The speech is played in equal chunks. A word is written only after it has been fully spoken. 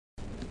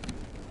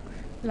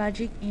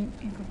Logic in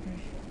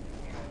incorporation.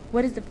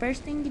 What is the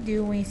first thing you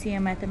do when you see a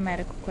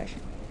mathematical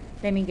question?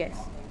 Let me guess.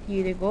 You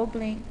either go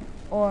blank,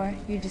 or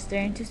you just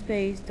stare into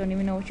space, don't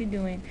even know what you're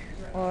doing,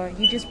 or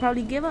you just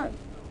probably give up.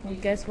 Well,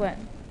 guess what?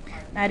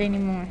 Not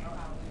anymore.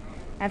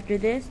 After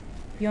this,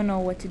 you'll know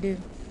what to do.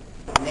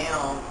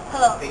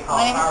 Hello,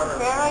 my name is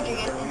Sophia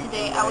Rodriguez, and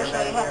today I will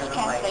show you how to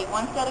translate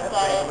one set of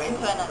data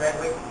into another.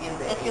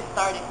 Let's get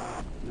started.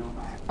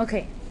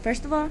 Okay,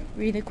 first of all,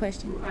 read the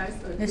question.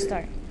 Let's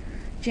start.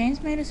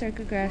 James made a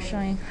circuit graph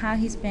showing how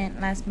he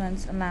spent last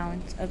month's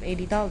allowance of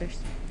 $80.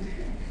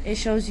 It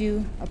shows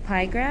you a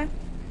pie graph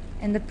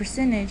and the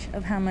percentage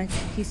of how much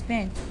he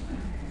spent.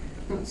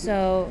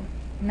 So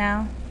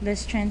now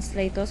let's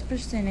translate those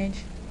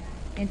percentage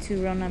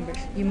into real numbers.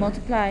 You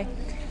multiply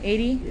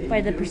 80 by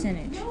the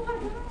percentage.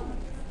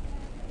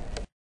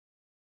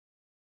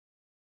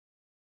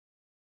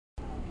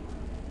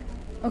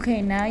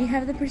 Okay, now you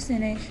have the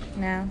percentage.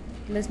 Now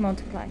let's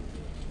multiply.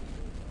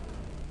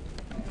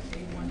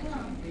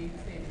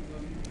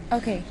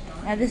 Okay,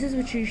 now this is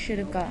what you should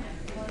have got.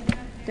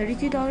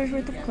 $32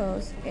 worth of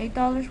clothes,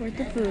 $8 worth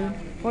of food,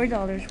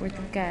 $4 worth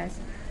of gas,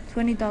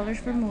 $20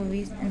 for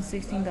movies, and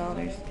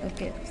 $16 of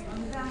gifts.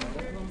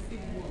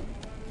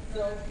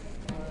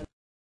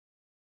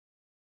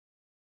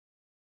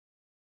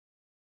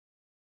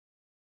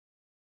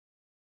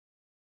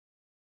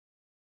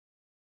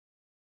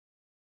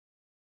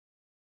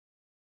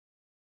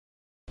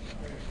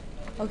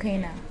 Okay,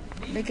 now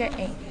look at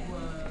A.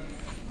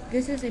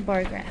 This is a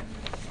bar graph.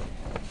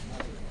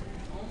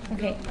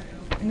 Okay,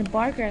 in the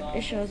bar graph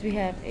it shows we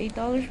have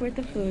 $8 worth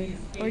of food,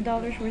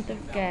 $4 worth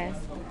of gas,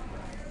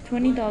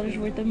 $20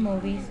 worth of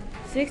movies,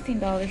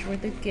 $16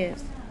 worth of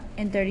gifts,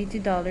 and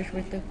 $32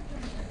 worth of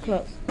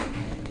clothes.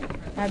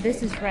 Now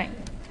this is right,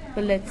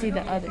 but let's see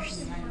the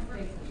others.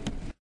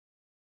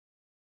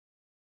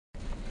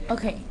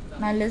 Okay,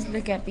 now let's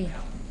look at B.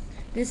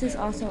 This is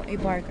also a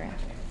bar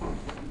graph.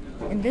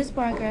 In this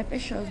bar graph, it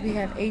shows we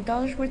have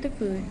 $8 worth of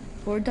food,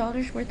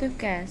 $4 worth of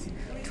gas,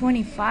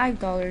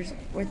 $25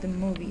 worth of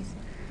movies,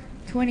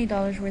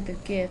 $20 worth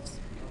of gifts,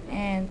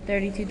 and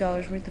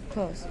 $32 worth of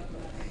clothes.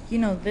 You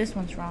know this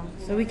one's wrong,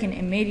 so we can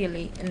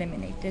immediately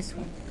eliminate this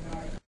one.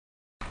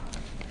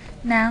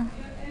 Now,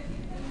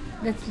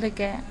 let's look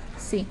at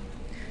C.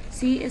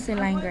 C is a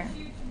line graph.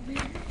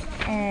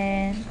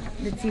 And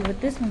let's see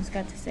what this one's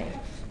got to say.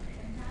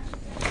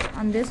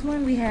 On this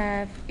one, we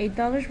have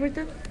 $8 worth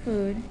of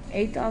food,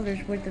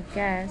 $8 worth of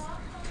gas,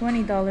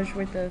 $20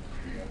 worth of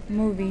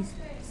movies,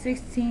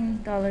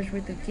 $16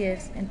 worth of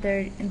gifts, and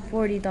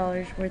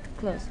 $40 worth of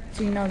clothes.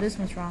 So you know this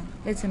one's wrong.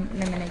 Let's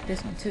eliminate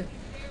this one too.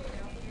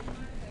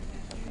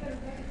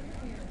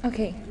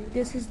 Okay,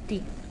 this is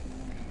D.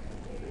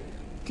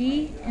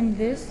 D in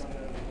this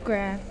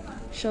graph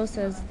shows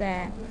us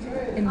that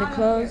in the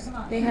clothes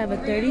they have a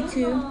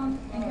 32,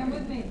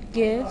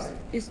 gifts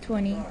is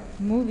 20,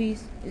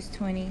 movies is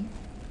 20,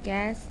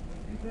 gas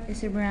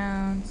is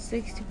around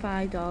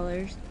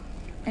 $65,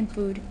 and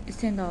food is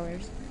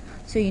 $10.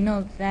 So you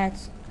know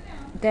that's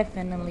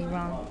definitely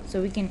wrong.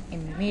 So we can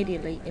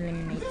immediately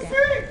eliminate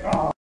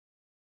that.